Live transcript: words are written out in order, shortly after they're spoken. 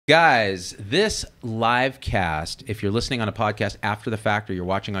Guys, this live cast, if you're listening on a podcast after the fact or you're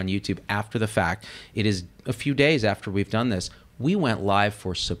watching on YouTube after the fact, it is a few days after we've done this. We went live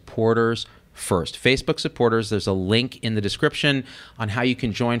for supporters first. Facebook supporters, there's a link in the description on how you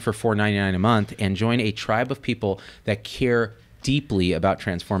can join for $4.99 a month and join a tribe of people that care deeply about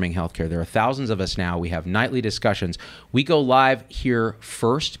transforming healthcare. There are thousands of us now. We have nightly discussions. We go live here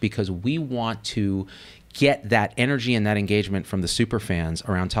first because we want to get that energy and that engagement from the super fans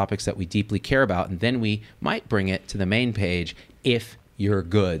around topics that we deeply care about, and then we might bring it to the main page if you're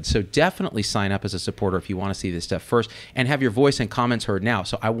good. So definitely sign up as a supporter if you want to see this stuff first and have your voice and comments heard now.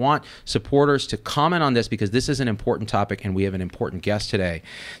 So I want supporters to comment on this because this is an important topic and we have an important guest today.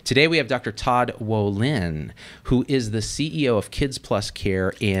 Today we have Dr. Todd Wolynn, who is the CEO of Kids Plus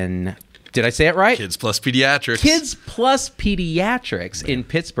Care in, did I say it right? Kids Plus Pediatrics. Kids Plus Pediatrics in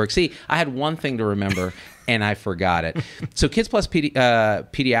Pittsburgh. See, I had one thing to remember and I forgot it. So Kids Plus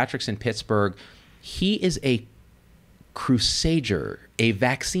Pediatrics in Pittsburgh, he is a crusader, a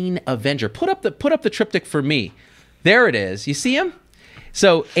vaccine avenger. Put up the triptych for me. There it is. You see him?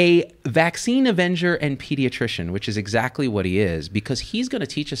 So a vaccine avenger and pediatrician, which is exactly what he is, because he's going to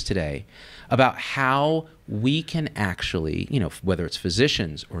teach us today about how we can actually, whether it's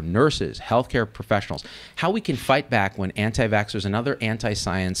physicians or nurses, healthcare professionals, how we can fight back when anti-vaxxers and other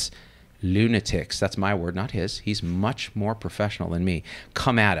anti-science lunatics, that's my word, not his, he's much more professional than me,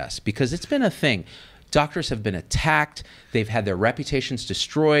 come at us, because it's been a thing. Doctors have been attacked. They've had their reputations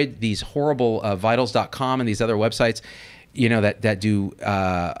destroyed. These horrible vitals.com and these other websites, that do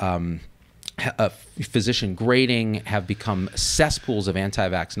physician grading have become cesspools of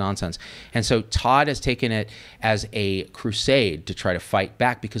anti-vax nonsense. And so Todd has taken it as a crusade to try to fight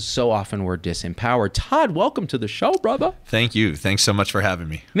back because so often we're disempowered. Todd, welcome to the show, brother. Thank you. Thanks so much for having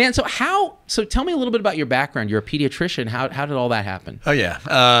me. Man, so tell me a little bit about your background. You're a pediatrician. How did all that happen? Oh, yeah.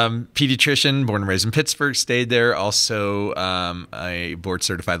 Pediatrician, born and raised in Pittsburgh, stayed there. Also a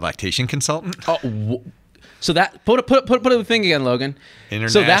board-certified lactation consultant. Oh, so that put the thing again, Logan.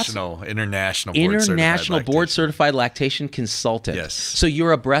 International board certified lactation consultant. Yes. So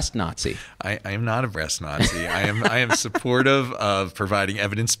you're a breast Nazi. I am not a breast Nazi. I am supportive of providing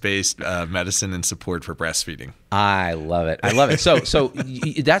evidence-based medicine and support for breastfeeding. I love it. I love it. So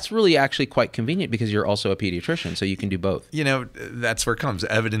that's really actually quite convenient because you're also a pediatrician, so you can do both. That's where it comes,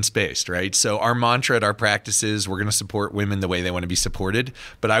 evidence-based, right? So our mantra at our practice is we're going to support women the way they want to be supported,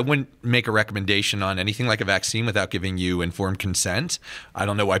 but I wouldn't make a recommendation on anything like a vaccine without giving you informed consent. I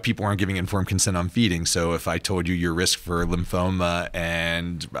don't know why people aren't giving informed consent on feeding. So if I told you your risk for lymphoma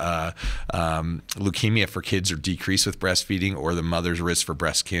and leukemia for kids are decreased with breastfeeding, or the mother's risk for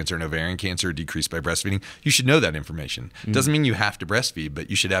breast cancer and ovarian cancer are decreased by breastfeeding, you should know that information. It doesn't mean you have to breastfeed, but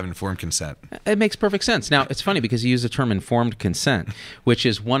you should have informed consent. It makes perfect sense. Now, it's funny because you use the term informed consent, which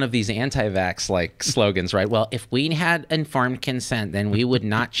is one of these anti-vax like slogans, right? Well, if we had informed consent, then we would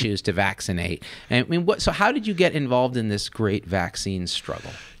not choose to vaccinate. I mean, so how did you get involved in this great vaccine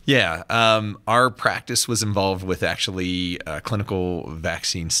struggle? Yeah, our practice was involved with actually clinical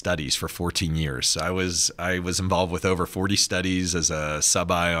vaccine studies for 14 years. I was involved with over 40 studies as a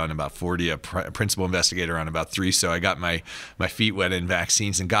sub-I on about 40, a principal investigator on about 3. So I got my feet wet in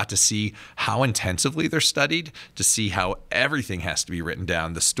vaccines and got to see how intensively they're studied, to see how everything has to be written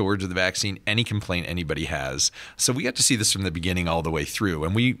down, the storage of the vaccine, any complaint anybody has. So we got to see this from the beginning all the way through.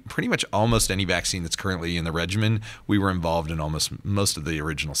 And we pretty much almost any vaccine that's currently in the regimen, we were involved in almost most of the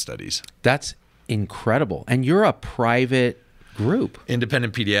original studies. That's incredible. And you're a private group.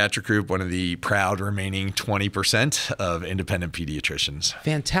 Independent pediatric group, one of the proud remaining 20% of independent pediatricians.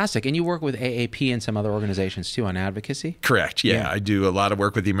 Fantastic. And you work with AAP and some other organizations too on advocacy? Correct. Yeah. I do a lot of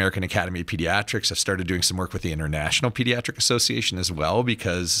work with the American Academy of Pediatrics. I've started doing some work with the International Pediatric Association as well,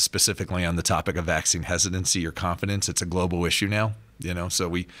 because specifically on the topic of vaccine hesitancy or confidence, it's a global issue now. So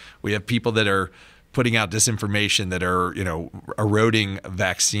we have people that are putting out disinformation that are, eroding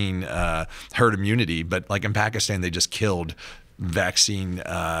vaccine herd immunity. But like in Pakistan, they just killed vaccine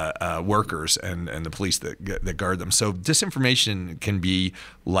workers and the police that guard them. So disinformation can be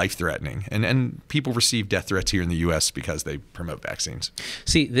life-threatening. And people receive death threats here in the U.S. because they promote vaccines.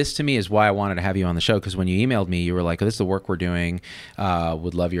 See, this to me is why I wanted to have you on the show, because when you emailed me, you were like, oh, this is the work we're doing.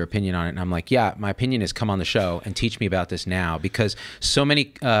 Would love your opinion on it. And I'm like, yeah, my opinion is come on the show and teach me about this now, because so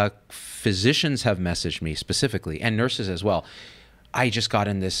many physicians have messaged me specifically, and nurses as well. I just got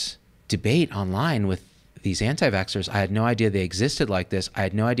in this debate online with these anti-vaxxers. I had no idea they existed like this. I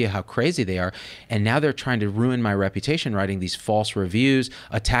had no idea how crazy they are. And now they're trying to ruin my reputation, writing these false reviews,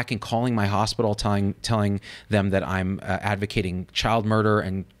 attacking, calling my hospital, telling them that I'm advocating child murder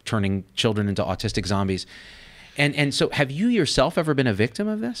and turning children into autistic zombies. And so have you yourself ever been a victim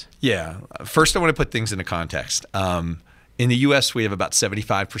of this? Yeah. First, I want to put things into context. In the U.S., we have about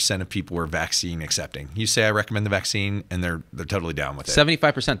 75% of people who are vaccine accepting. You say, I recommend the vaccine, and they're totally down with it.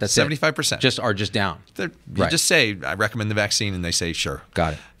 75%, that's 75%. Are just down. You just say, I recommend the vaccine, and they say, sure.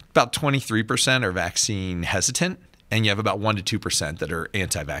 Got it. About 23% are vaccine hesitant, and you have about 1% to 2% that are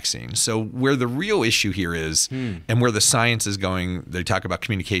anti-vaccine. So where the real issue here is, and where the science is going, they talk about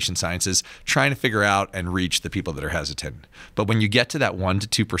communication sciences, trying to figure out and reach the people that are hesitant. But when you get to that 1%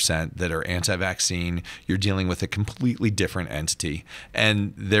 to 2% that are anti-vaccine, you're dealing with a completely different entity.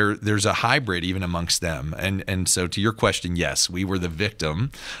 And there's a hybrid even amongst them. And so to your question, yes, we were the victim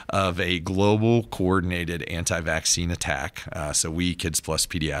of a global coordinated anti-vaccine attack. So we, Kids Plus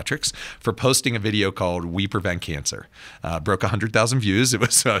Pediatrics, for posting a video called We Prevent Cancer. Broke 100,000 views. It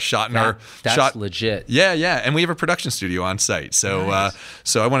was shot in That's legit. Yeah. And we have a production studio on site. So, nice.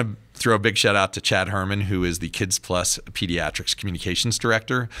 So I want to throw a big shout out to Chad Herman, who is the Kids Plus Pediatrics Communications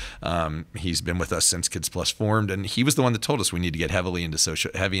Director. He's been with us since Kids Plus formed, and he was the one that told us we need to get heavy into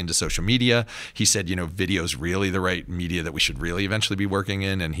social media. He said, video is really the right media that we should really eventually be working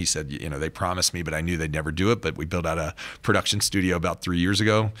in. And he said, they promised me, but I knew they'd never do it. But we built out a production studio about 3 years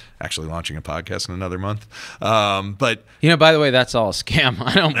ago, actually launching a podcast in another month. But by the way, that's all a scam.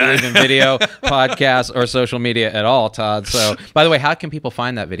 I don't believe in video, podcasts, or social media at all, Todd. So, by the way, how can people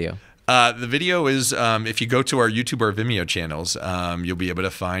find that video? The video is, if you go to our YouTube or Vimeo channels, you'll be able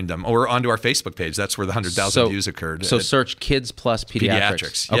to find them, or onto our Facebook page. That's where the 100,000 views occurred. So search Kids Plus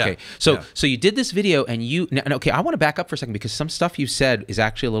Pediatrics. Yeah. Okay. So you did this video, and okay, I want to back up for a second, because some stuff you said is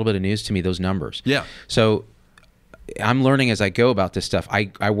actually a little bit of news to me, those numbers. Yeah. So I'm learning as I go about this stuff.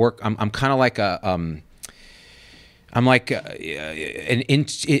 I'm kind of like I'm like an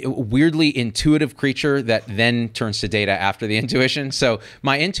weirdly intuitive creature that then turns to data after the intuition. So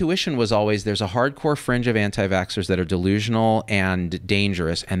my intuition was always there's a hardcore fringe of anti-vaxxers that are delusional and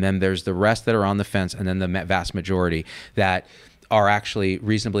dangerous, and then there's the rest that are on the fence, and then the vast majority that are actually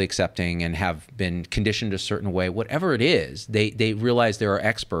reasonably accepting and have been conditioned a certain way. Whatever it is, they realize there are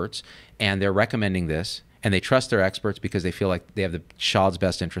experts, and they're recommending this, and they trust their experts because they feel like they have the child's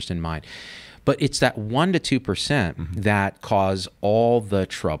best interest in mind. But it's that 1% to 2% that cause all the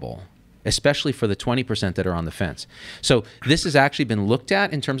trouble, especially for the 20% that are on the fence. So this has actually been looked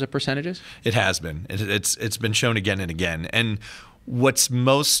at in terms of percentages? It has been. It's been shown again and again. And what's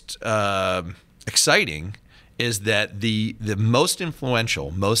most exciting is that the most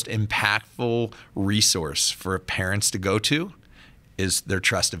influential, most impactful resource for parents to go to is their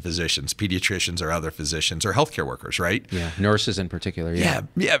trusted physicians, pediatricians or other physicians or healthcare workers, right? Yeah, nurses in particular. Yeah,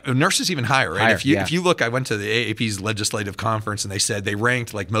 nurses even higher, right? If you look, I went to the AAP's legislative conference, and they said they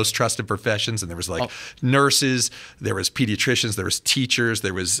ranked like most trusted professions, and there was like nurses, there was pediatricians, there was teachers,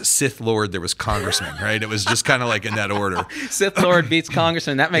 there was Sith Lord, there was congressmen, right? It was just kind of like in that order. Sith Lord beats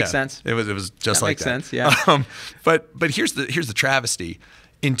congressman. That makes sense. It was just like that. Makes sense. Yeah. But here's the travesty.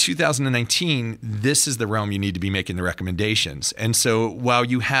 In 2019, this is the realm you need to be making the recommendations. And so while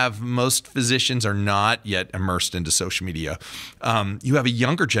you have most physicians are not yet immersed into social media, you have a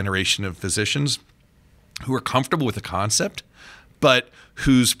younger generation of physicians who are comfortable with the concept, but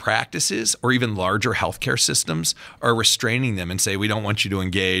whose practices or even larger healthcare systems are restraining them and say, we don't want you to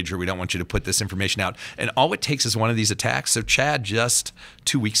engage, or we don't want you to put this information out. And all it takes is one of these attacks. So Chad just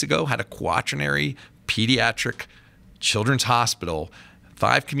 2 weeks ago had a quaternary pediatric children's hospital.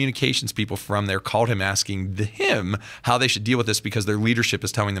 5 communications people from there called him asking him how they should deal with this because their leadership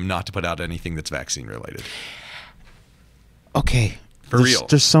is telling them not to put out anything that's vaccine related. Okay. For real.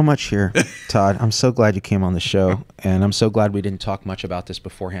 There's so much here, Todd. I'm so glad you came on the show, and I'm so glad we didn't talk much about this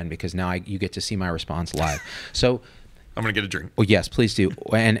beforehand, because now you get to see my response live. So I'm going to get a drink. Oh, yes, please do.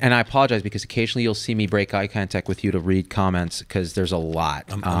 And I apologize, because occasionally you'll see me break eye contact with you to read comments, because there's a lot.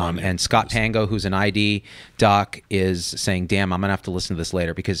 And Scott Pango, who's an ID doc, is saying, damn, I'm going to have to listen to this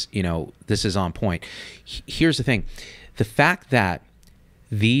later, because, this is on point. Here's the thing. The fact that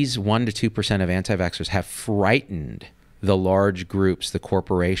these 1% to 2% of anti-vaxxers have frightened the large groups, the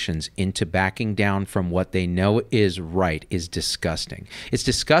corporations, into backing down from what they know is right is disgusting. It's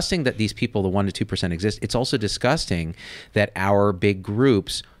disgusting that these people, the 1% to 2%, exist. It's also disgusting that our big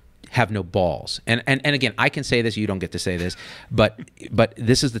groups have no balls. And again, I can say this, you don't get to say this, but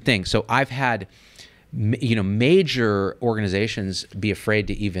this is the thing. So I've had major organizations be afraid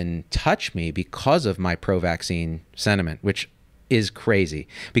to even touch me because of my pro-vaccine sentiment, which is crazy,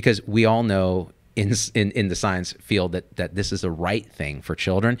 because we all know in the science field that this is the right thing for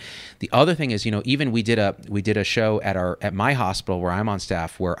children. The other thing is, even we did a show at my hospital where I'm on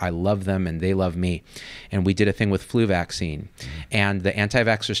staff, where I love them and they love me, and we did a thing with flu vaccine, and the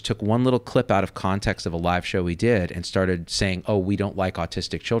anti-vaxxers took one little clip out of context of a live show we did and started saying, oh, we don't like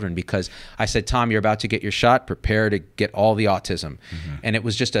autistic children, because I said, Tom, you're about to get your shot, prepare to get all the autism. And it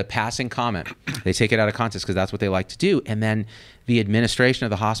was just a passing comment. They take it out of context because that's what they like to do. And then the administration of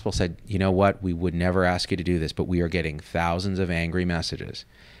the hospital said, you know what, we would never ask you to do this, but we are getting thousands of angry messages.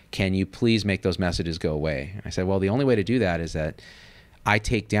 Can you please make those messages go away? And I said, well, the only way to do that is that I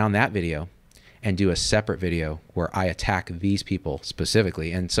take down that video and do a separate video where I attack these people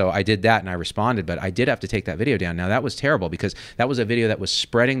specifically. And so I did that and I responded, but I did have to take that video down. Now that was terrible because that was a video that was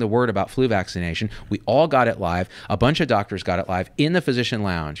spreading the word about flu vaccination. We all got it live. A bunch of doctors got it live in the physician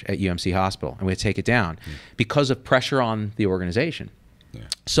lounge at UMC Hospital, and we had to take it down because of pressure on the organization. Yeah.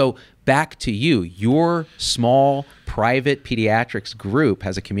 So back to you, your small private pediatrics group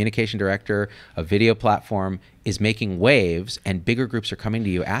has a communication director, a video platform, is making waves, and bigger groups are coming to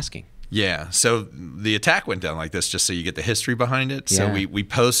you asking. Yeah, so the attack went down like this, just so you get the history behind it. So we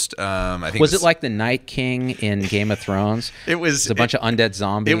post. I think was it like the Night King in Game of Thrones? It was a bunch of undead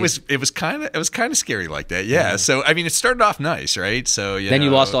zombies. It was kind of scary like that. Yeah. So I mean, it started off nice, right? So then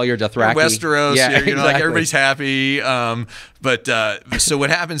you lost all your Dothraki. Westeros. Yeah, exactly. Like everybody's happy. So what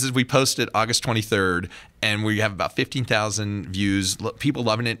happens is we posted August 23rd. And we have about 15,000 views, people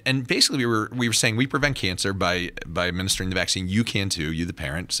loving it. And basically, we were saying we prevent cancer by administering the vaccine. You can too, you the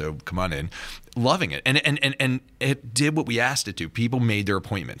parent. So come on in, loving it. And it did what we asked it to. People made their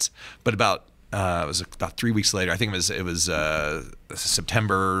appointments. But it was about 3 weeks later. I think it was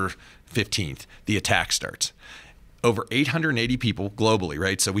September 15th. The attack starts. Over 880 people globally,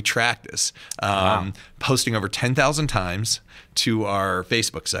 right? So we track this, posting over 10,000 times to our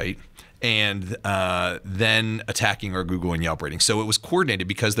Facebook site. And then attacking our Google and Yelp rating. So it was coordinated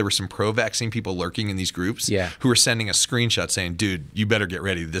because there were some pro-vaccine people lurking in these groups who were sending a screenshot saying, dude, you better get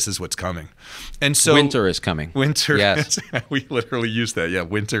ready. This is what's coming. And so winter is coming. Winter. Yes. We literally used that. Yeah,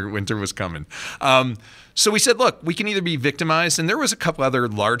 winter was coming. So we said, look, we can either be victimized, and there was a couple other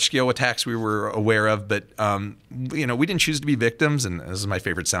large-scale attacks we were aware of, but we didn't choose to be victims, and this is my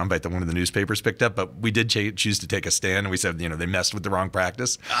favorite soundbite that one of the newspapers picked up, but we did choose to take a stand, and we said, they messed with the wrong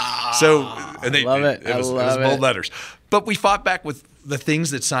practice. I love it. It was bold letters. But we fought back with the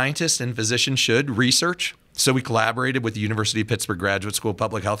things that scientists and physicians should research. So we collaborated with the University of Pittsburgh Graduate School of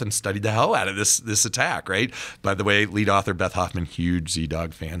Public Health and studied the hell out of this attack, right? By the way, lead author Beth Hoffman, huge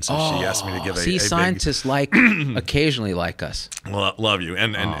Z-Dog fan, so she asked me to give a scientists occasionally like us. Love you.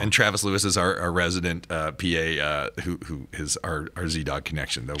 And Travis Lewis is our resident PA who is our Z-Dog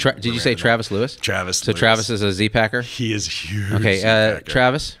connection. Though. Did you say Travis Lewis? Travis Lewis. Travis is a Z-Packer? He is huge. Okay,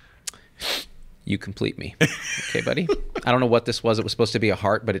 Travis, you complete me. Okay, buddy? I don't know what this was. It was supposed to be a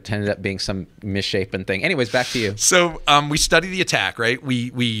heart, but it ended up being some misshapen thing. Anyways, back to you. So we study the attack, right? We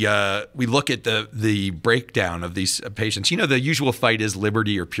look at the breakdown of these patients. The usual fight is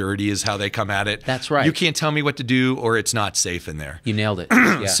liberty or purity is how they come at it. That's right. You can't tell me what to do or it's not safe in there. You nailed it.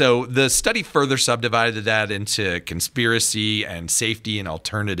 Yeah. So the study further subdivided that into conspiracy and safety and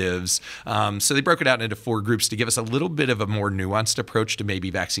alternatives. So they broke it out into 4 groups to give us a little bit of a more nuanced approach to maybe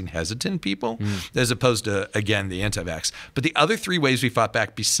vaccine hesitant people. As opposed to, again, the anti-vax. But the other 3 ways we fought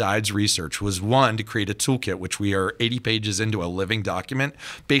back besides research was, 1, to create a toolkit, which we are 80 pages into a living document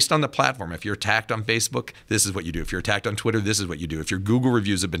based on the platform. If you're attacked on Facebook, this is what you do. If you're attacked on Twitter, this is what you do. If your Google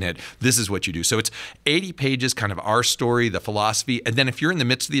reviews have been hit, this is what you do. So it's 80 pages, kind of our story, the philosophy. And then if you're in the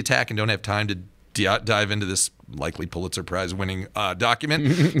midst of the attack and don't have time to dive into this likely Pulitzer Prize winning document,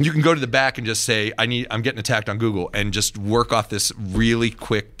 you can go to the back and just say, I'm getting attacked on Google, and just work off this really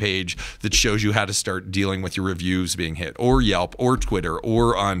quick page that shows you how to start dealing with your reviews being hit, or Yelp, or Twitter,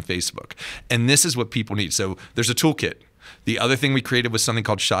 or on Facebook. And this is what people need. So there's a toolkit. The other thing we created was something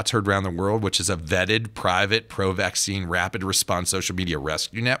called Shots Heard Around the World, which is a vetted, private, pro-vaccine, rapid response social media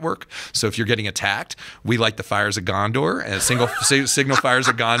rescue network. So if you're getting attacked, we light the fires of Gondor, and signal fires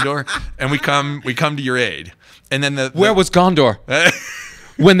of Gondor, and we come to your aid. And then where was Gondor?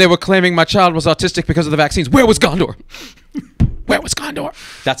 When they were claiming my child was autistic because of the vaccines, where was Gondor? Where was Gondor?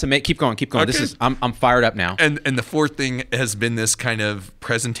 That's amazing. Keep going. Keep going. Okay. I'm fired up now. And the 4th thing has been this kind of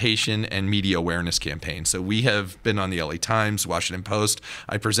presentation and media awareness campaign. So we have been on the LA Times, Washington Post.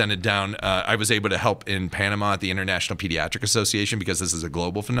 I presented down. I was able to help in Panama at the International Pediatric Association because this is a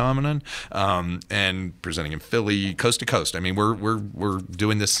global phenomenon, and presenting in Philly, coast to coast. I mean, we're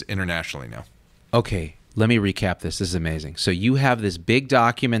doing this internationally now. Okay. Let me recap this. This is amazing. So you have this big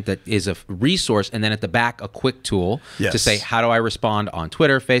document that is a resource, and then at the back, a quick tool to say, how do I respond on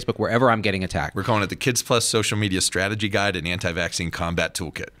Twitter, Facebook, wherever I'm getting attacked? We're calling it the Kids Plus Social Media Strategy Guide and Anti-Vaccine Combat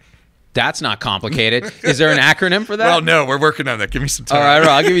Toolkit. That's not complicated. Is there an acronym for that? Well, no, we're working on that. Give me some time. All right,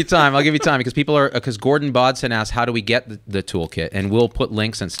 I'll give you time. I'll give you time because Gordon Bodson asked, how do we get the toolkit? And we'll put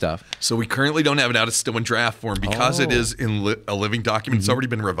links and stuff. So we currently don't have it out. It's still in draft form because it is in a living document. It's already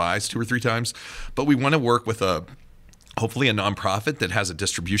been revised 2 or 3 times. But we want to work with hopefully a nonprofit that has a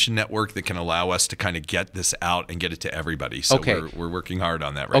distribution network that can allow us to kind of get this out and get it to everybody. So we're working hard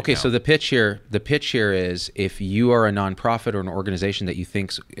on that right now. Okay, so the pitch here is if you are a nonprofit or an organization that you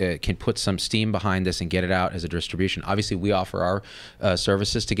think can put some steam behind this and get it out as a distribution. Obviously, we offer our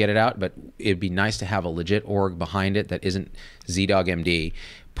services to get it out, but it'd be nice to have a legit org behind it that isn't ZDogg MD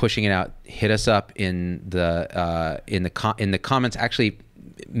pushing it out. Hit us up in the comments. Actually,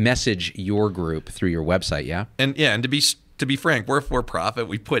 message your group through your website, and to be frank, we're a for-profit.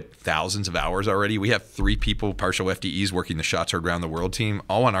 We put thousands of hours already. We have 3 people, partial FTEs, working the Shots Heard Around the World team,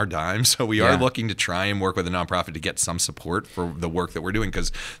 all on our dime. So we are looking to try and work with a nonprofit to get some support for the work that we're doing,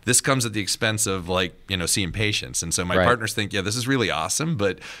 because this comes at the expense of seeing patients. And so my partners think, this is really awesome,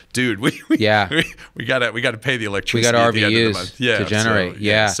 but dude, we gotta pay the electricity. We got at the end of the RVUs month. to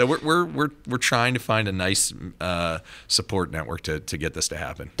generate. So we're trying to find a nice support network to get this to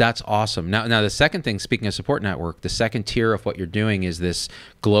happen. That's awesome. Now the second thing, speaking of support network, the second tier of what you're doing is this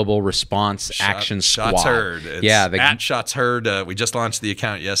global response action squad. Shots Heard. At Shots Heard. We just launched the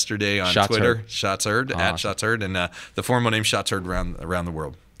account yesterday on Twitter. Shots Heard. Awesome. At Shots Heard, and the formal name Shots Heard around the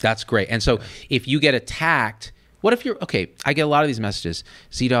world. That's great. And so if you get attacked, what if you're I get a lot of these messages.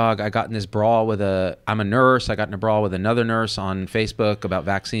 ZDogg, I got in this brawl I'm a nurse. I got in a brawl with another nurse on Facebook about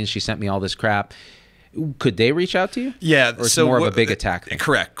vaccines. She sent me all this crap. Could they reach out to you? Yeah. Or it's more of a big attack thing?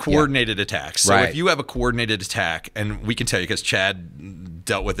 Correct. Coordinated attacks. So if you have a coordinated attack, and we can tell you because Chad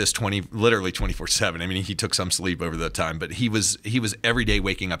dealt with this literally 24/7. I mean, he took some sleep over the time, but he was every day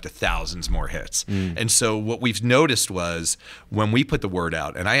waking up to thousands more hits. And so what we've noticed was when we put the word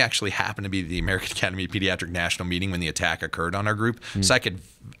out, and I actually happened to be at the American Academy of Pediatric National Meeting when the attack occurred on our group, so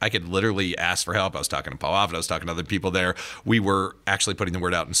I could literally ask for help. I was talking to Paul Offit. I was talking to other people there. We were actually putting the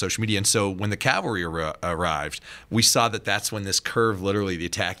word out in social media. And so when the cavalry arrived, we saw that that's when this curve, literally the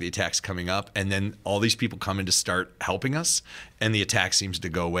attack's coming up, and then all these people come in to start helping us, and the attack seems to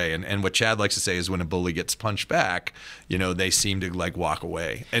go away. And what Chad likes to say is when a bully gets punched back, they seem to walk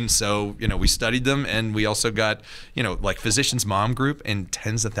away. And so, we studied them, and we also got, Physicians Mom Group, and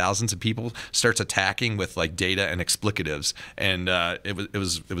tens of thousands of people starts attacking with data and explicatives. And it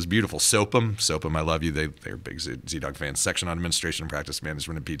was beautiful. SOPM, I love you. They're big ZDogg fans. Section on Administration and Practice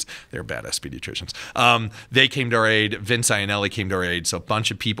Management of Peds. They're badass pediatricians. They came to our aid. Vince Iannelli came to our aid. So a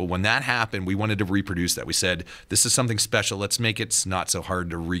bunch of people. When that happened, we wanted to reproduce that. We said, this is something special. Let's make it not so hard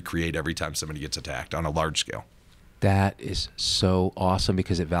to recreate every time somebody gets attacked on a large scale. That is so awesome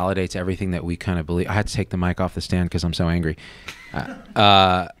because it validates everything that we kind of believe. I had to take the mic off the stand because I'm so angry.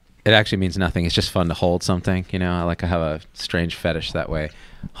 It actually means nothing. It's just fun to hold something. I have a strange fetish that way,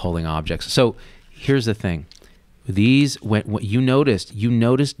 holding objects. So here's the thing. When you noticed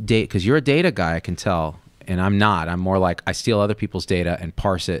data, because you're a data guy, I can tell, and I'm not. I'm more like I steal other people's data and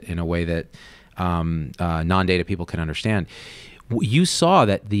parse it in a way that non-data people can understand. You saw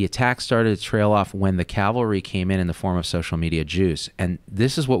that the attack started to trail off when the cavalry came in the form of social media juice. And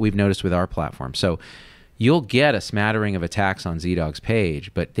this is what we've noticed with our platform. So you'll get a smattering of attacks on ZDogg's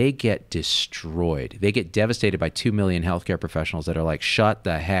page, but they get destroyed. They get devastated by 2 million healthcare professionals that are like, shut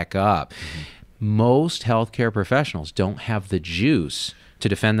the heck up. Most healthcare professionals don't have the juice to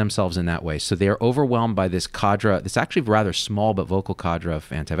defend themselves in that way. So they're overwhelmed by this cadre, this actually rather small but vocal cadre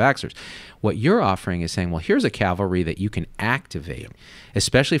of anti-vaxxers. What you're offering is saying, well, here's a cavalry that you can activate,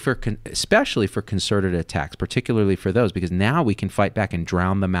 especially for concerted attacks, particularly for those, because now we can fight back and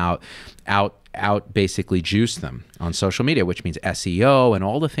drown them out, basically juice them on social media, which means SEO and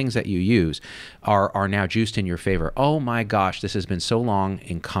all the things that you use are now juiced in your favor. Oh my gosh, this has been so long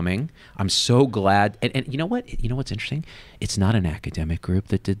in coming. I'm so glad. And you know what? You know what's interesting? It's not an academic group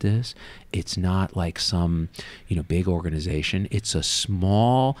that did this. It's not like some, big organization. It's a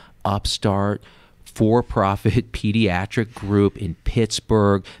small upstart for-profit pediatric group in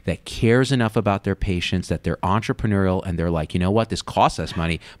Pittsburgh that cares enough about their patients that they're entrepreneurial and they're like, you know what, this costs us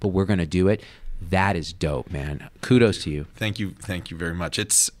money, but we're going to do it. That is dope, man. Kudos to you. Thank you very much.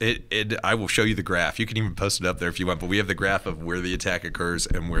 I will show you the graph. You can even post it up there if you want, but we have the graph of where the attack occurs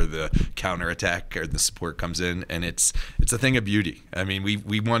and where the counterattack or the support comes in, and it's a thing of beauty. I mean,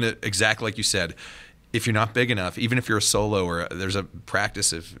 we want to, exactly like you said, if you're not big enough, even if you're a solo, or there's a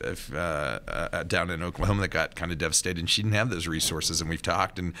practice down in Oklahoma that got kind of devastated, and she didn't have those resources, and we've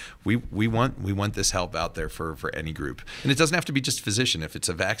talked, and we want this help out there for any group. And it doesn't have to be just a physician. If it's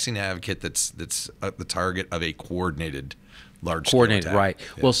a vaccine advocate that's the target of a coordinated Coordinated, right.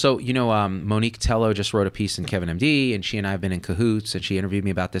 Yeah. Well, so, Monique Tello just wrote a piece in Kevin MD, and she and I have been in cahoots, and she interviewed me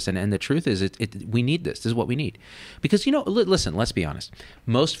about this. And the truth is, we need this. This is what we need. Because, listen, let's be honest.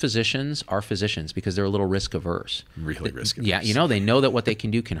 Most physicians are physicians because they're a little risk averse. Really risk averse. Yeah, they know that what they can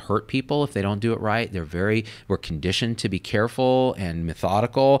do can hurt people if they don't do it right. We're conditioned to be careful and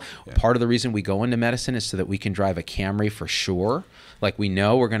methodical. Yeah. Part of the reason we go into medicine is so that we can drive a Camry for sure. Like, we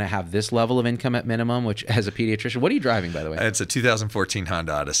know we're going to have this level of income at minimum, which, as a pediatrician, what are you driving, by the way? It's a 2014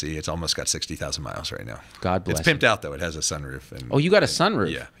 Honda Odyssey. It's almost got 60,000 miles right now. God bless. It's pimped out, though. It has a sunroof. Oh, you got a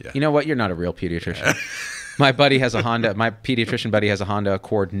sunroof? Yeah. You know what? You're not a real pediatrician. My pediatrician buddy has a Honda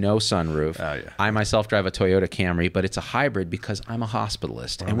Accord, no sunroof. Oh, yeah. I myself drive a Toyota Camry, but it's a hybrid because I'm a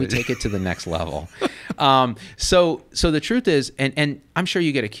hospitalist, and we take it to the next level. So the truth is, and I'm sure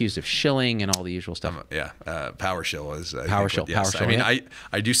you get accused of shilling and all the usual stuff. Power shill is power shill. I mean,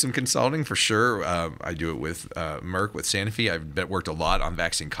 I do some consulting for sure. I do it with Merck, with Sanofi. I've worked a lot on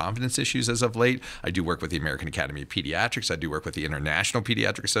vaccine confidence issues as of late. I do work with the American Academy of Pediatrics. I do work with the International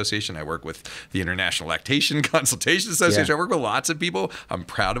Pediatric Association. I work with the International Lactation Consultation Association. Yeah. I work with lots of people. I'm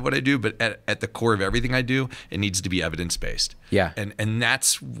proud of what I do, but at the core of everything I do, it needs to be evidence-based. Yeah. And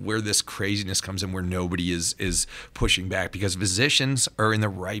that's where this craziness comes in, where nobody is pushing back, because physicians are in the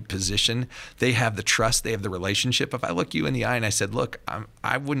right position. They have the trust. They have the relationship. If I look you in the eye and I said, look,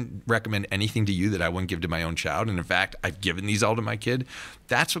 I wouldn't recommend anything to you that I wouldn't give to my own child. And in fact, I've given these all to my kid.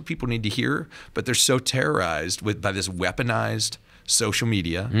 That's what people need to hear. But they're so terrorized by this weaponized social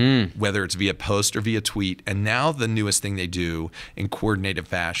media, whether it's via post or via tweet. And now the newest thing they do in coordinated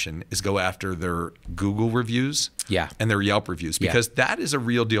fashion is go after their Google reviews and their Yelp reviews, because that is a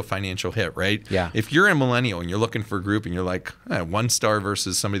real deal financial hit, right? Yeah. If you're a millennial and you're looking for a group and you're like 1 star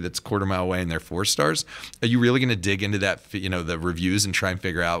versus somebody that's quarter mile away and they're 4 stars, are you really going to dig into that, the reviews and try and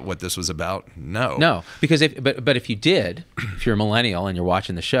figure out what this was about? No. Because if you did, if you're a millennial and you're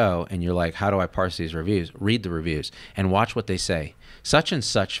watching the show and you're like, how do I parse these reviews? Read the reviews and watch what they say. Such and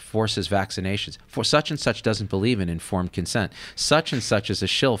such forces vaccinations. For such and such doesn't believe in informed consent. Such and such is a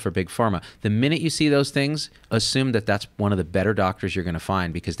shill for big pharma. The minute you see those things, assume that that's one of the better doctors you're going to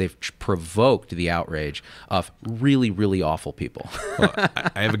find, because they've provoked the outrage of really, really awful people. Well,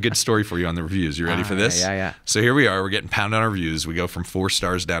 I have a good story for you on the reviews. You ready for this? Yeah. So here we are. We're getting pounded on our reviews. We go from 4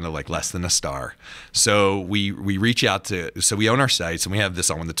 stars down to like less than a star. So we reach out so we own our sites, and we have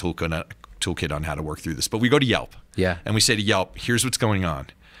this on the toolkit on how to work through this. But we go to Yelp. Yeah. And we say to Yelp, here's what's going on.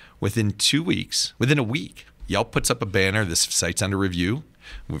 Within a week, Yelp puts up a banner, this site's under review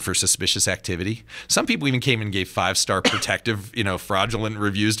for suspicious activity. Some people even came and gave 5-star protective, fraudulent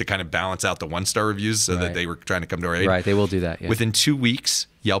reviews to kind of balance out the 1-star reviews so that they were trying to come to our aid. Right, they will do that. Yeah. Within 2 weeks,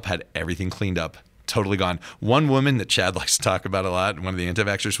 Yelp had everything cleaned up. Totally gone. One woman that Chad likes to talk about a lot, one of the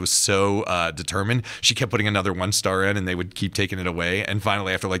Antivaxxers, was so determined, she kept putting another 1-star in, and they would keep taking it away. And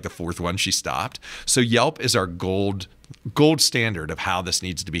finally, after like the 4th one, she stopped. So Yelp is our gold standard of how this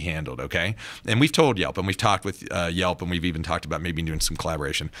needs to be handled, okay? And we've told Yelp, and we've talked with Yelp, and we've even talked about maybe doing some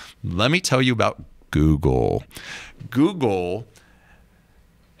collaboration. Let me tell you about Google.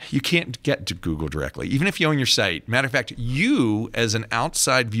 You can't get to Google directly, even if you own your site. Matter of fact, you as an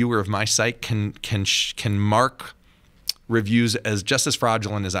outside viewer of my site can mark reviews as just as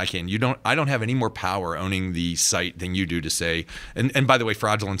fraudulent as I can. I don't have any more power owning the site than you do to say. And by the way,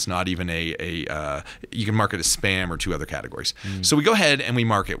 fraudulent's not even you can mark it as spam or 2 other categories. So we go ahead and we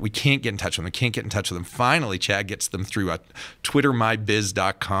mark it. We can't get in touch with them. Can't get in touch with them. Finally, Chad gets them through a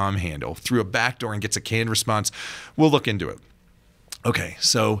twittermybiz.com handle, through a backdoor, and gets a canned response. We'll look into it. Okay,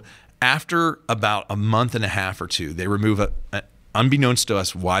 so after about a month and a half or 2, they remove unbeknownst to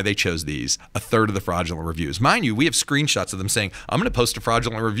us why they chose these, 1/3 of the fraudulent reviews. Mind you, we have screenshots of them saying, I'm going to post a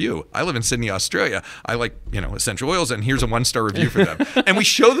fraudulent review. I live in Sydney, Australia. I like, essential oils, and here's a 1-star review for them. And we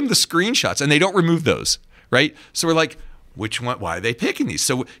show them the screenshots, and they don't remove those, right? So we're like, which one? Why are they picking these?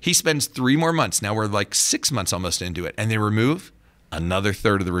 So he spends 3 more months. Now we're like 6 months almost into it, and they remove another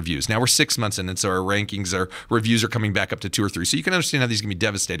 1/3 of the reviews. Now we're 6 months in, and so our reviews are coming back up to 2 or 3. So you can understand how these can be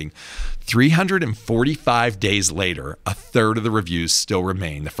devastating. 345 days later, 1/3 of the reviews still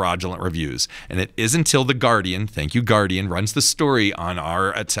remain, the fraudulent reviews. And it is until The Guardian, thank you Guardian, runs the story on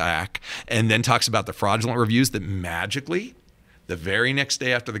our attack and then talks about the fraudulent reviews that magically, the very next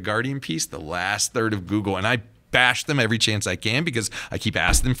day after the Guardian piece, the last 1/3 of Google, and I bash them every chance I can because I keep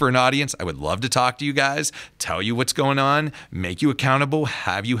asking them for an audience. I would love to talk to you guys, tell you what's going on, make you accountable,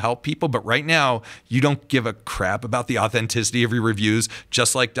 have you help people. But right now, you don't give a crap about the authenticity of your reviews,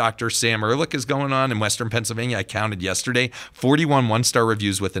 just like Dr. Sam Ehrlich is going on in Western Pennsylvania. I counted yesterday, 41 one-star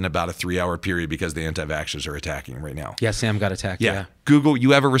reviews within about a 3-hour period because the anti-vaxxers are attacking right now. Yeah, Sam got attacked. Yeah. Google,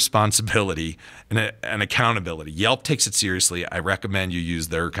 you have a responsibility and an accountability. Yelp takes it seriously. I recommend you use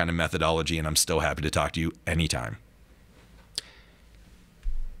their kind of methodology, and I'm still happy to talk to you anytime.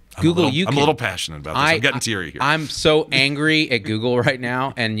 Google, I'm a little passionate about this. I'm getting teary here. I'm so angry at Google right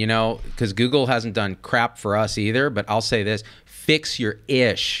now, and because Google hasn't done crap for us either. But I'll say this: fix your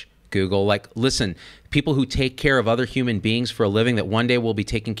ish, Google. Like, listen, people who take care of other human beings for a living that one day will be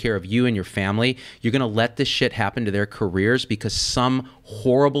taking care of you and your family, you're going to let this shit happen to their careers because some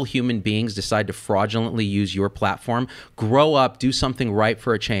horrible human beings decide to fraudulently use your platform. Grow up, do something right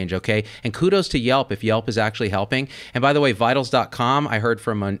for a change, okay? And kudos to Yelp if Yelp is actually helping. And by the way, vitals.com, I heard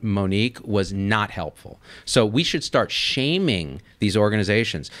from Monique, was not helpful. So we should start shaming these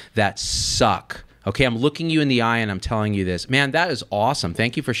organizations that suck. Okay, I'm looking you in the eye and I'm telling you this. Man, that is awesome.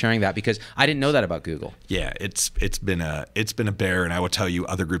 Thank you for sharing that because I didn't know that about Google. Yeah, it's been a bear, and I will tell you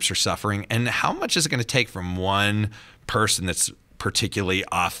other groups are suffering. And how much is it going to take from one person that's particularly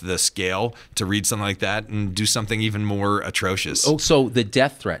off the scale to read something like that and do something even more atrocious? Oh, so the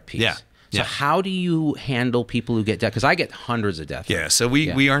death threat piece. Yeah. So how do you handle people who get death? Because I get hundreds of death threats. Yeah, so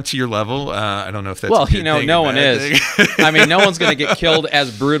we aren't to your level. I don't know if that's well, a good thing no or one bad is. thing. I mean, no one's going to get killed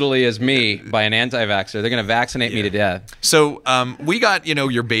as brutally as me by an anti-vaxxer. They're going to vaccinate me to death. So we got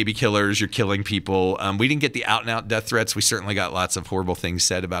your baby killers, you're killing people. We didn't get the out-and-out death threats. We certainly got lots of horrible things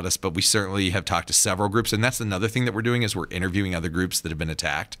said about us, but we certainly have talked to several groups, and that's another thing that we're doing is we're interviewing other groups that have been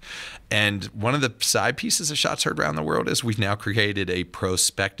attacked. And one of the side pieces of Shots Heard around the world is we've now created a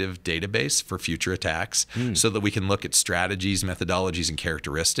prospective database for future attacks so that we can look at strategies, methodologies, and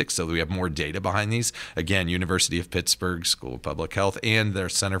characteristics so that we have more data behind these. Again, University of Pittsburgh School of Public Health and their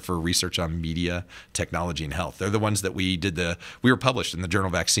Center for Research on Media, Technology, and Health. They're the ones that we were published in the journal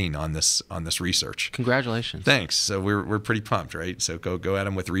Vaccine on this research. Congratulations. Thanks. So we're pretty pumped, right? So go at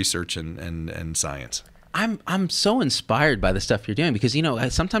them with research and science. I'm so inspired by the stuff you're doing because,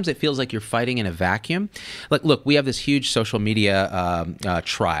 sometimes it feels like you're fighting in a vacuum. Like, look, we have this huge social media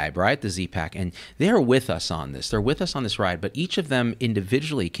tribe, right? The Z-Pack, and they're with us on this. They're with us on this ride, but each of them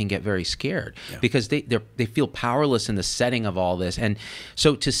individually can get very scared because they feel powerless in the setting of all this. And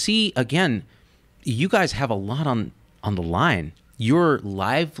so to see, again, you guys have a lot on the line. Your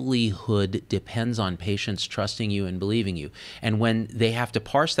livelihood depends on patients trusting you and believing you. And when they have to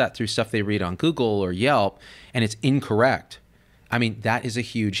parse that through stuff they read on Google or Yelp and it's incorrect, I mean, that is a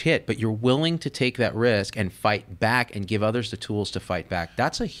huge hit. But you're willing to take that risk and fight back and give others the tools to fight back.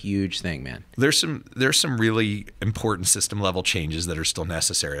 That's a huge thing, man. There's some really important system level changes that are still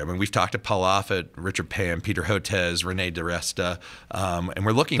necessary. I mean, we've talked to Paul Offit, Richard Pan, Peter Hotez, Renee DiResta, and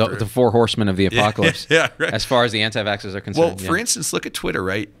we're looking for the four horsemen of the apocalypse. Yeah, right. As far as the anti-vaxxers are concerned. Well, for instance, look at Twitter,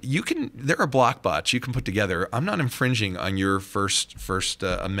 right? There are block bots you can put together. I'm not infringing on your First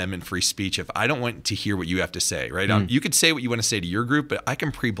Amendment free speech if I don't want to hear what you have to say, right? You could say what you want to say to your group, but I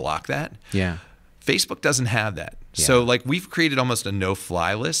can pre-block that. Yeah. Facebook doesn't have that. Yeah. So we've created almost a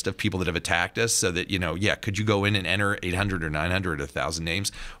no-fly list of people that have attacked us so that, could you go in and enter 800 or 900 or 1,000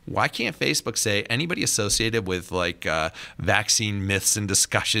 names? Why can't Facebook say anybody associated with vaccine myths and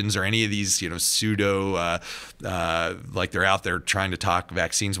discussions or any of these, pseudo, they're out there trying to talk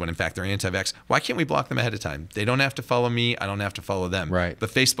vaccines when in fact they're anti-vax? Why can't we block them ahead of time? They don't have to follow me. I don't have to follow them. Right.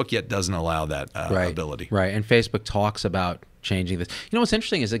 But Facebook yet doesn't allow that ability. Right. And Facebook talks about changing this. What's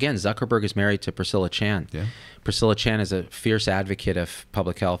interesting is, again, Zuckerberg is married to Priscilla Chan. Yeah. Priscilla Chan is a fierce advocate of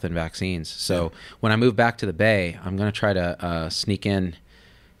public health and vaccines. So when I move back to the Bay, I'm going to try to sneak in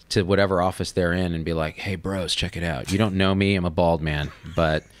to whatever office they're in and be like, hey, bros, check it out. You don't know me. I'm a bald man,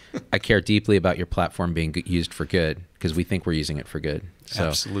 but I care deeply about your platform being used for good because we think we're using it for good. So,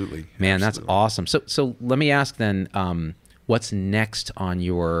 Absolutely. Man, Absolutely. That's awesome. So let me ask then, what's next on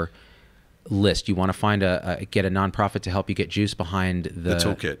your list? You want to find get a nonprofit to help you get juice behind the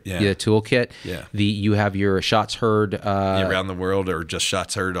toolkit. Yeah, the toolkit. Yeah. You have your Shots Heard around the world, or just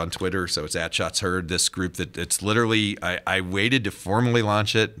Shots Heard on Twitter. So it's at Shots Heard. This group that it's literally I waited to formally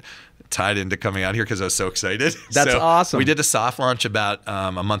launch it tied into coming out here because I was so excited. That's awesome. We did a soft launch about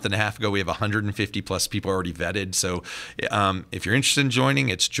a month and a half ago. We have 150 plus people already vetted. So if you're interested in joining,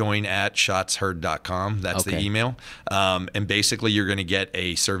 it's join@shotsheard.com. That's the email. And basically, you're going to get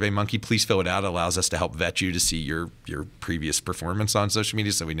a Survey Monkey. Please fill it out. It allows us to help vet you to see your previous performance on social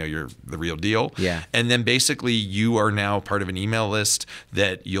media so we know you're the real deal. Yeah. And then basically, you are now part of an email list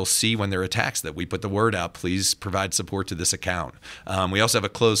that you'll see when there are attacks that we put the word out. Please provide support to this account. We also have a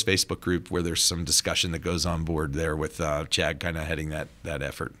closed Facebook group where there's some discussion that goes on board there with Chad kind of heading that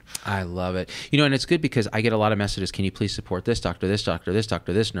effort. I love it. You know, and it's good because I get a lot of messages. Can you please support this doctor, this doctor, this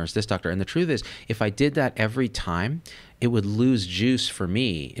doctor, this nurse, this doctor? And the truth is, if I did that every time, it would lose juice for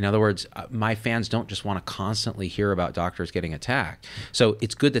me. In other words, my fans don't just want to constantly hear about doctors getting attacked. So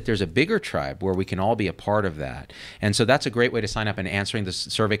it's good that there's a bigger tribe where we can all be a part of that. And so that's a great way to sign up, and answering the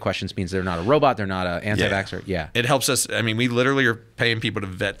survey questions means they're not a robot, they're not an anti-vaxxer. Yeah. It helps us. I mean, we literally are paying people to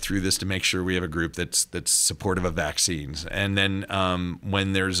vet through this to make sure we have a group that's supportive of vaccines. And then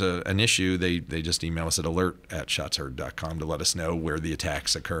when there's an issue, they just email us at alert@shotsheard.com to let us know where the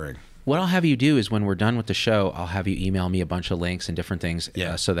attack's occurring. What I'll have you do is when we're done with the show, I'll have you email me a bunch of links and different things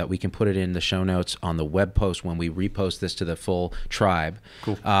so that we can put it in the show notes on the web post when we repost this to the full tribe.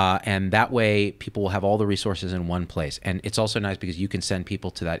 Cool. And that way people will have all the resources in one place. And it's also nice because you can send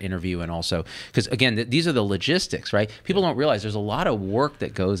people to that interview, and also, because again, these are the logistics, right? People don't realize there's a lot of work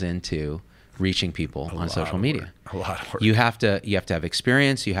that goes into reaching people on social media. A lot of work. You have to have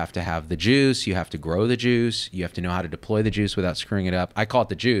experience. You have to have the juice. You have to grow the juice. You have to know how to deploy the juice without screwing it up. I call it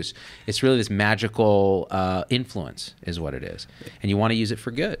the juice. It's really this magical influence is what it is. And you want to use it for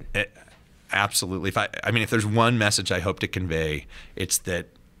good. Absolutely. If there's one message I hope to convey, it's that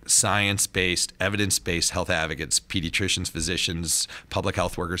science-based, evidence-based health advocates, pediatricians, physicians, public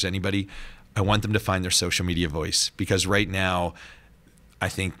health workers, anybody, I want them to find their social media voice. Because right now, I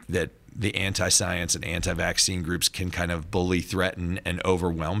think that the anti-science and anti-vaccine groups can kind of bully, threaten, and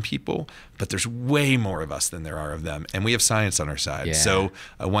overwhelm people, but there's way more of us than there are of them, and we have science on our side. Yeah. So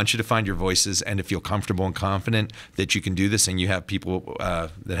I want you to find your voices and to feel comfortable and confident that you can do this, and you have people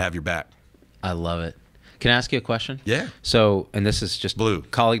that have your back. I love it. Can I ask you a question? Yeah. So, and this is just Blue.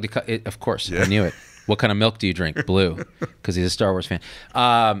 Colleague to of course, Yeah. I knew it. What kind of milk do you drink? Blue, because he's a Star Wars fan.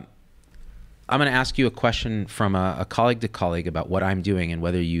 I'm going to ask you a question from a colleague to colleague about what I'm doing and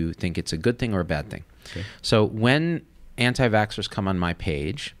whether you think it's a good thing or a bad thing. Okay. So when anti-vaxxers come on my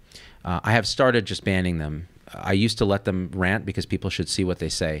page, I have started just banning them. I used to let them rant because people should see what they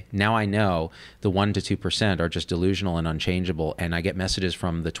say. Now I know the 1 to 2% are just delusional and unchangeable, and I get messages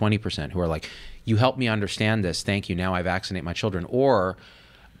from the 20% who are like, you helped me understand this, thank you, now I vaccinate my children. Or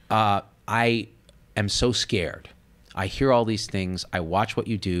I am so scared. I hear all these things, I watch what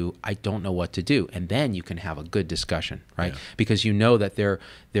you do, I don't know what to do. And then you can have a good discussion, right? Yeah. Because you know that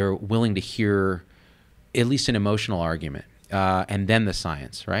they're willing to hear at least an emotional argument. And then the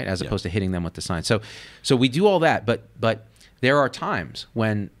science, right? As opposed to hitting them with the science. So we do all that, but there are times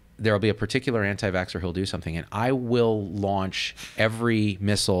when there'll be a particular anti-vaxxer who'll do something, and I will launch every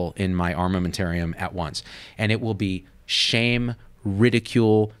missile in my armamentarium at once. And it will be shame,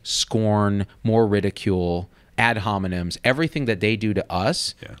 ridicule, scorn, more ridicule, ad hominems, everything that they do to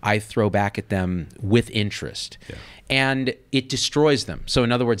us, I throw back at them with interest. Yeah. And it destroys them. So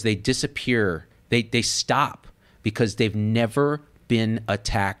in other words, they disappear, they stop, because they've never been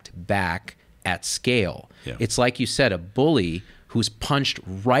attacked back at scale. Yeah. It's like you said, a bully who's punched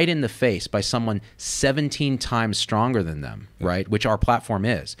right in the face by someone 17 times stronger than them, right? Which our platform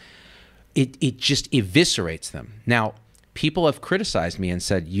is. It just eviscerates them. Now, people have criticized me and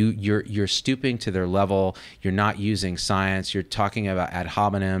said, you're stooping to their level, you're not using science, you're talking about ad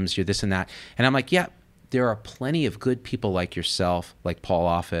hominems, you're this and that. And I'm like, yeah, there are plenty of good people like yourself, like Paul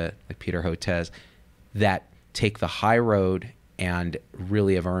Offit, like Peter Hotez, that take the high road and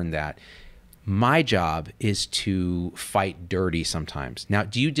really have earned that. My job is to fight dirty sometimes. Now,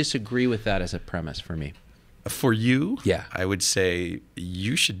 do you disagree with that as a premise for me? For you, yeah, I would say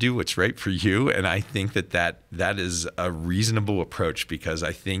you should do what's right for you. And I think that is a reasonable approach, because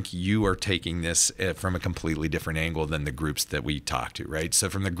I think you are taking this from a completely different angle than the groups that we talk to, right? So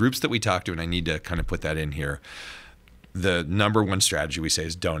from the groups that we talk to, and I need to kind of put that in here, the number one strategy we say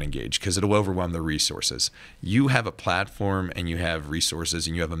is don't engage, because it'll overwhelm the resources. You have a platform and you have resources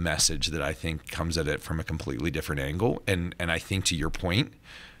and you have a message that I think comes at it from a completely different angle. And I think, to your point,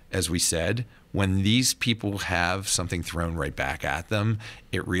 as we said, when these people have something thrown right back at them,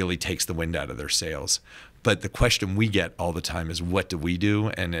 it really takes the wind out of their sails. But the question we get all the time is, what do we do?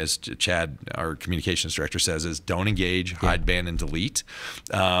 And as Chad, our communications director, says, is don't engage, hide, ban, and delete.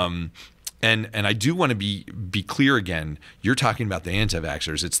 And I do want to be clear again. You're talking about the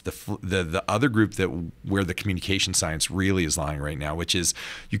anti-vaxxers. It's the other group where the communication science really is lying right now, which is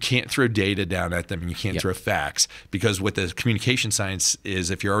you can't throw data down at them and you can't throw facts, because what the communication science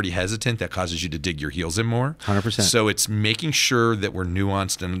is, if you're already hesitant, that causes you to dig your heels in more. 100%. So it's making sure that we're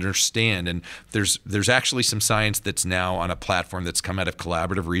nuanced and understand. And there's actually some science that's now on a platform that's come out of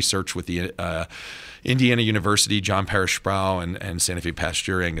collaborative research with the Indiana University, John Parrish Sproul, and Santa Fe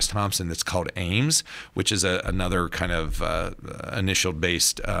Pasteur, Angus Thompson, that's called AIMS, which is another kind of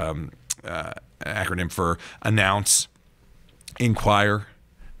initial-based acronym for announce, inquire,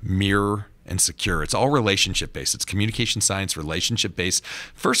 mirror, and secure. It's all relationship-based. It's communication science, relationship-based.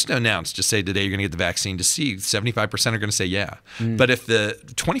 First announce, just say today you're going to get the vaccine, to see 75% are going to say yeah. But if the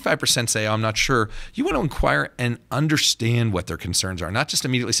 25% say, oh, I'm not sure, you want to inquire and understand what their concerns are. Not just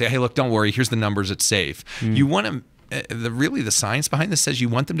immediately say, hey, look, don't worry, here's the numbers, it's safe. You want to really the science behind this says you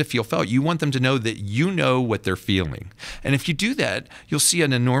want them to feel felt. You want them to know that you know what they're feeling. And if you do that, you'll see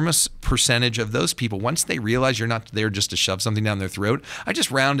an enormous percentage of those people, once they realize you're not there just to shove something down their throat. I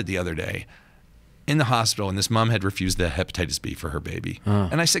just rounded the other day in the hospital, and this mom had refused the hepatitis B for her baby.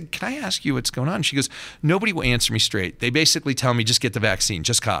 And I said, can I ask you what's going on? She goes, nobody will answer me straight. They basically tell me, just get the vaccine,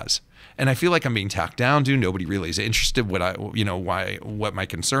 just cause. And I feel like I'm being talked down to. Nobody really is interested what my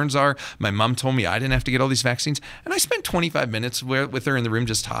concerns are. My mom told me I didn't have to get all these vaccines. And I spent 25 minutes with her in the room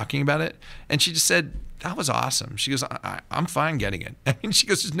just talking about it. And she just said, that was awesome. She goes, I'm fine getting it. I mean, she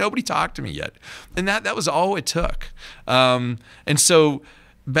goes, just nobody talked to me yet. And that was all it took. And so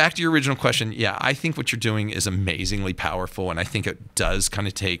back to your original question, yeah, I think what you're doing is amazingly powerful, and I think it does kind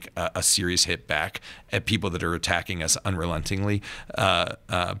of take a serious hit back at people that are attacking us unrelentingly.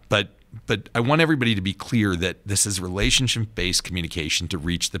 But I want everybody to be clear that this is relationship-based communication to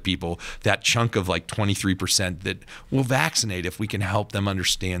reach the people, that chunk of like 23% that will vaccinate if we can help them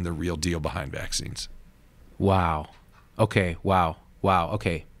understand the real deal behind vaccines. Wow. Okay. Wow.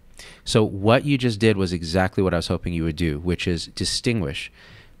 Okay. So what you just did was exactly what I was hoping you would do, which is distinguish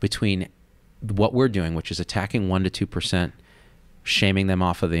between what we're doing, which is attacking 1% to 2%, shaming them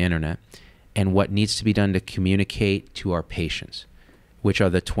off of the internet, and what needs to be done to communicate to our patients, which are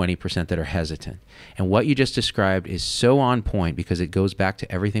the 20% that are hesitant. And what you just described is so on point, because it goes back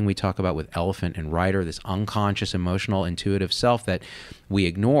to everything we talk about with elephant and rider, this unconscious, emotional, intuitive self that we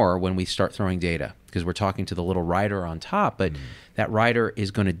ignore when we start throwing data, because we're talking to the little rider on top, but that rider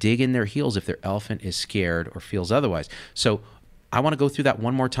is going to dig in their heels if their elephant is scared or feels otherwise. So I want to go through that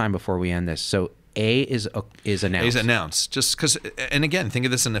one more time before we end this. So A is announced. A is announced. Just because, and again, think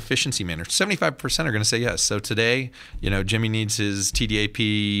of this in an efficiency manner. 75% are going to say yes. So today, Jimmy needs his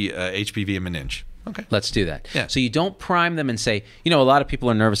TDAP, HPV, and meninge. Okay. Let's do that. Yeah. So you don't prime them and say, a lot of people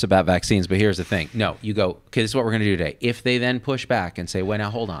are nervous about vaccines, but here's the thing. No, you go, okay, this is what we're going to do today. If they then push back and say, wait, now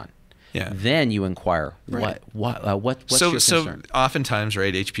hold on. Yeah. Then you inquire, right. what's your concern? So oftentimes,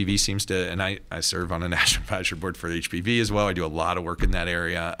 right, HPV seems to, and I serve on a national advisory board for HPV as well. I do a lot of work in that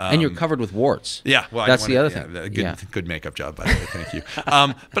area. And you're covered with warts. Yeah. Well, that's the other thing. Good makeup job, by the way. Thank you.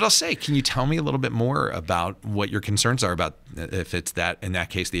 But I'll say, can you tell me a little bit more about what your concerns are about, if it's that, in that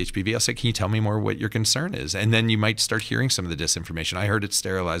case, the HPV? I'll say, can you tell me more what your concern is? And then you might start hearing some of the disinformation. I heard it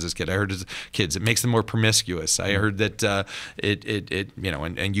sterilizes kids. I heard it kids. It makes them more promiscuous. I heard that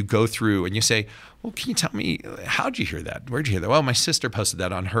and you go through and you say, well, can you tell me, how'd you hear that? Where'd you hear that? Well, my sister posted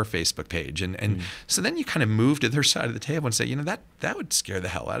that on her Facebook page. And so then you kind of move to their side of the table and say, that would scare the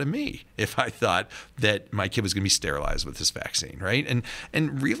hell out of me if I thought that my kid was going to be sterilized with this vaccine, right?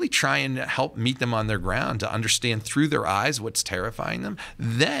 And really try and help meet them on their ground to understand through their eyes what's terrifying them.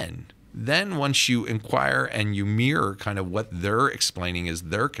 Then once you inquire and you mirror kind of what they're explaining as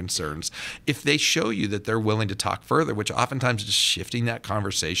their concerns, if they show you that they're willing to talk further, which oftentimes is shifting that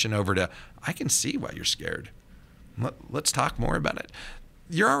conversation over to, I can see why you're scared. Let's talk more about it.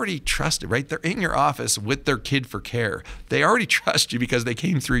 You're already trusted, right? They're in your office with their kid for care. They already trust you because they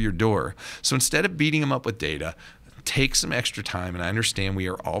came through your door. So instead of beating them up with data, take some extra time. And I understand we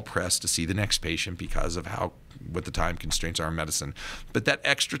are all pressed to see the next patient because of what the time constraints are in medicine. But that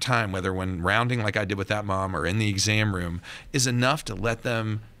extra time, whether when rounding like I did with that mom or in the exam room, is enough to let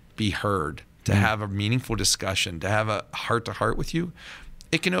them be heard, to have a meaningful discussion, to have a heart-to-heart with you.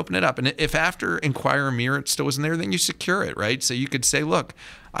 It can open it up. And if after inquire and mirror it still isn't there, then you secure it, right? So you could say, look,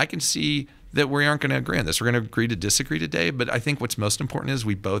 I can see that we aren't going to agree on this. We're going to agree to disagree today. But I think what's most important is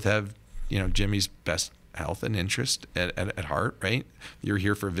we both have, Jimmy's best health and interest at heart, right? You're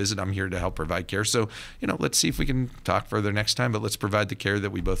here for a visit. I'm here to help provide care. So, let's see if we can talk further next time, but let's provide the care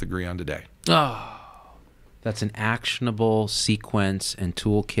that we both agree on today. Oh, that's an actionable sequence and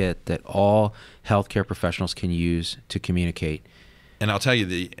toolkit that all healthcare professionals can use to communicate. And I'll tell you,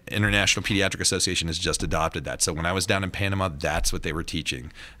 the International Pediatric Association has just adopted that. So when I was down in Panama, that's what they were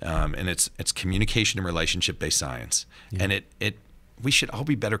teaching. And it's communication and relationship-based science. Yeah. And we should all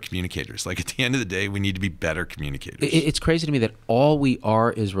be better communicators. Like, at the end of the day, we need to be better communicators. It's crazy to me that all we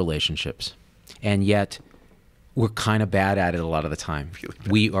are is relationships. And yet we're kind of bad at it a lot of the time. Really,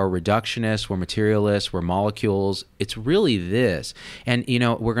 we are reductionists, we're materialists, we're molecules. It's really this. And, you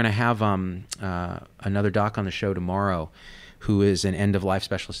know, we're going to have another doc on the show tomorrow who is an end-of-life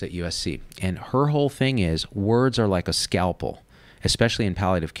specialist at USC. And her whole thing is words are like a scalpel, especially in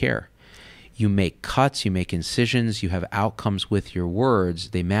palliative care. You make cuts, you make incisions, you have outcomes with your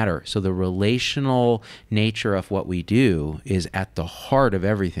words, they matter. So the relational nature of what we do is at the heart of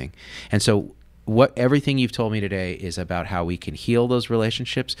everything. And so everything you've told me today is about how we can heal those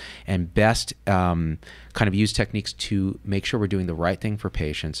relationships and best kind of use techniques to make sure we're doing the right thing for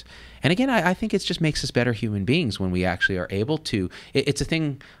patients. And again, I think it just makes us better human beings when we actually are able to. It's a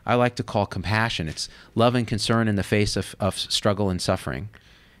thing I like to call compassion. It's love and concern in the face of struggle and suffering.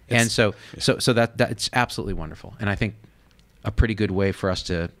 And so that's absolutely wonderful. And I think a pretty good way for us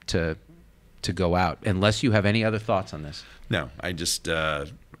to go out, unless you have any other thoughts on this. No, I just,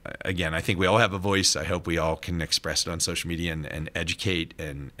 again, I think we all have a voice. I hope we all can express it on social media and educate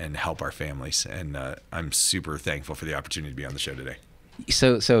and help our families. And I'm super thankful for the opportunity to be on the show today.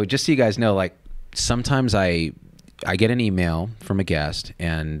 So just so you guys know, like, sometimes I get an email from a guest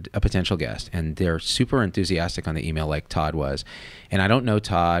and a potential guest, and they're super enthusiastic on the email like Todd was. And I don't know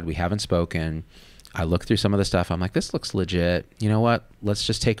Todd. We haven't spoken. I look through some of the stuff. I'm like, this looks legit. You know what? Let's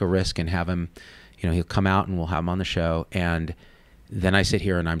just take a risk and have him, you know, he'll come out and we'll have him on the show. And then I sit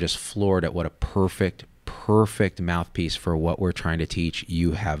here and I'm just floored at what a perfect mouthpiece for what we're trying to teach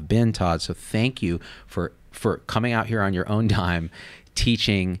you have been, Todd. So thank you for coming out here on your own dime,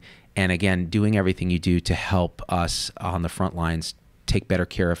 teaching, and again, doing everything you do to help us on the front lines take better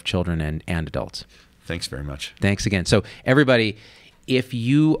care of children and adults. Thanks very much. Thanks again. So everybody, if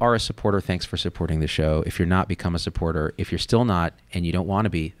you are a supporter, thanks for supporting the show. If you're not, become a supporter. If you're still not and you don't want to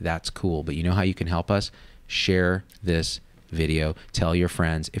be, that's cool. But you know how you can help us? Share this video, tell your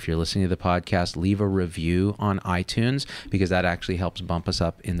friends. If you're listening to the podcast, leave a review on iTunes, because that actually helps bump us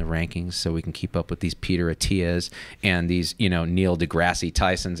up in the rankings so we can keep up with these Peter Attias and these, you know, Neil deGrasse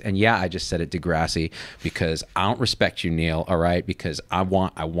Tysons. And yeah, I just said it, deGrasse, because I don't respect you, Neil, all right? Because I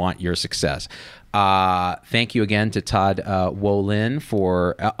want your success. Thank you again to Todd Wolynn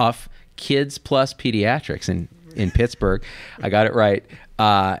for Kids Plus Pediatrics in Pittsburgh. I got it right.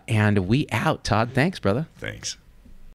 And we out, Todd. Thanks, brother. Thanks.